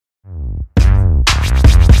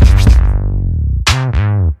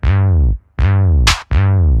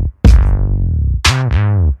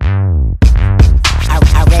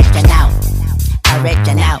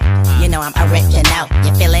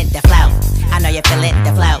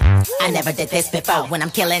I never did this before when I'm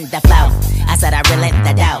killing the flow. I said I reel in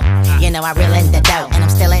the dough. You know I reel in the dough, and I'm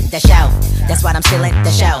still in the show. That's why I'm still in the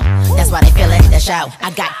show. That's why they feel in the show. I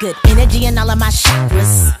got good energy in all of my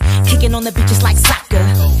chakras. Kicking on the beaches like soccer.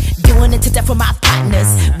 Doing it to death for my partners.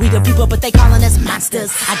 We the people, but they calling us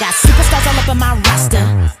monsters. I got superstars all up in my roster.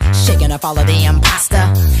 Shaking up all of the imposter.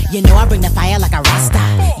 You know I bring the fire like a rasta.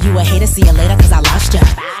 You a hater, see you later, cause I lost ya.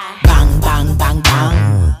 Bang, bang, bang,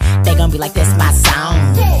 bang. They gon' be like this, my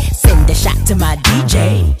song. Send a shot to my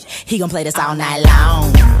DJ. He gon' play this all night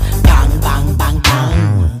long. Bang, bang, bang,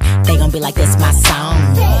 bang. They gon' be like this, my song.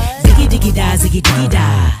 Diggy, diggy, da, ziggy, diggy,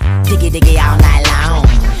 da. Diggy, diggy all night long.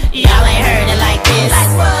 Y'all ain't heard it like this.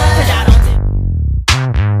 Like what? Cause y'all don't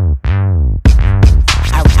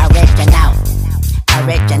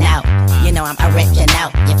original. You know I'm original.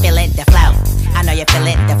 You feelin' the flow. I know you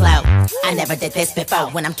feelin' the flow. I never did this before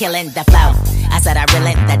when I'm killing the flow. I said I reel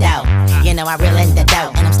in the dough. You know I reel in the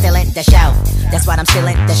dough, and I'm still in the show. That's why I'm still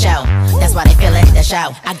in the show. That's why they feel in the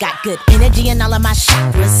show. I got good energy in all of my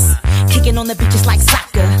chakras. Kicking on the beaches like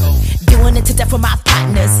soccer. Doing it to death for my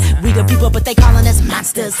partners. We the people, but they calling us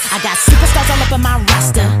monsters. I got superstars all up in my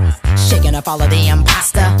roster. Shaking up all of the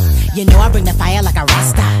imposter. You know I bring the fire like a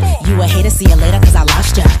rasta. You a hater, see you later, cause I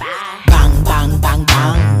lost ya. Bang, bang, bang,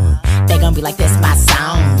 bang. They gon' be like this, my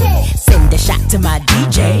song. Send a shot to my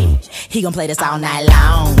DJ. He gon' play this all night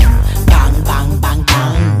long. Bang, bang, bang,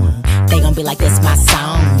 bang. They gon' be like this, my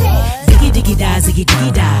song. Diggy, diggy, da, ziggy,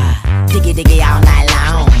 diggy, da. Diggy, diggy all night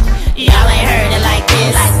long. Y'all ain't heard it like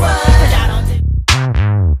this. Like what? Cause y'all don't do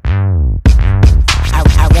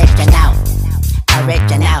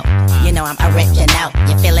original. You know I'm original.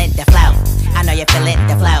 You feelin' the flow. I know you feelin'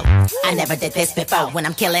 the flow. I never did this before when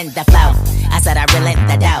I'm killing the flow. I said I reel in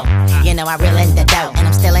the dough. You know I reel in the dough, and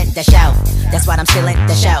I'm still in the show. That's why I'm still in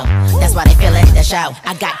the show. That's why they feel in the show.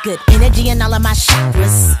 I got good energy in all of my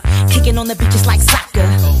chakras. Kicking on the beaches like soccer.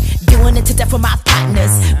 Doing it to death for my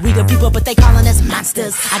partners. We the people, but they calling us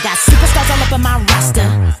monsters. I got superstars all up in my roster.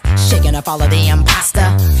 Shaking up all of the imposter.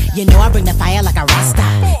 You know I bring the fire like a rasta.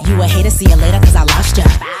 You a hater, see you later, cause I lost ya.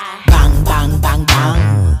 Bang, bang, bang,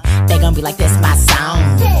 bang. They gon' be like this, my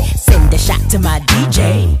song. Send a shot to my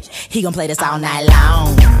DJ. He gon' play this all night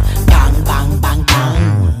long. Bang, bang, bang,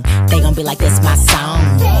 bang. They gon' be like this, my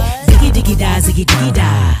song. Diggy, diggy, da, ziggy, diggy,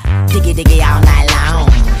 da. Diggy, diggy all night long.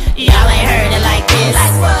 Y'all ain't heard it like this.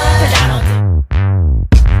 Like what? Cause y'all don't do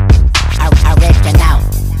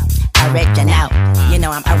original. You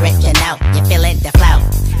know I'm original. You feelin' the flow.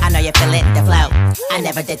 I know you feelin' the flow. I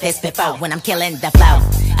never did this before when I'm killing the flow.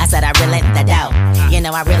 I said I reel in the dough. You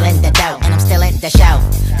know I reel in the dough, and I'm still in the show.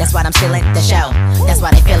 That's why I'm still in the show. That's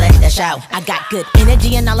why they feel in the show. I got good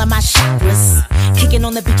energy in all of my chakras. Kicking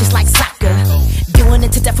on the beaches like soccer. Doing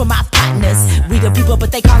it to death for my partners. We the people,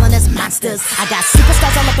 but they calling us monsters. I got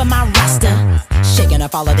superstars all up in my roster. Shaking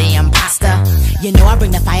up all of the imposter. You know I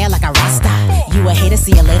bring the fire like a rasta. You a hater,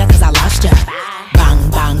 see you later, cause I lost ya. Bang,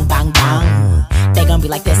 bang, bang, bang. They gon' be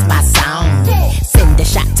like this, my song. Send a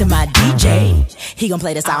shot to my DJ. He gon'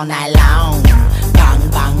 play this all night long. Bang,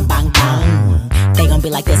 bang, bang, bang. They gon' be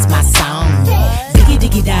like this, my song. Diggy,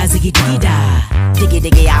 diggy, da, ziggy, diggy, da. Diggy,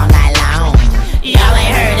 diggy all night long. Y'all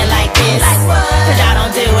ain't heard it like this. Like what? Cause y'all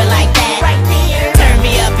don't do it like that. Right there. Turn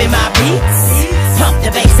me up in my beats. Pump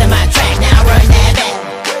the bass in my track. Now run that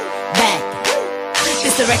back.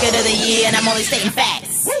 It's the record of the year, and I'm only stating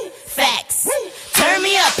facts. Facts. Turn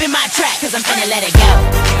me up in my track, cause I'm finna let it go.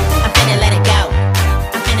 I'm finna let it go.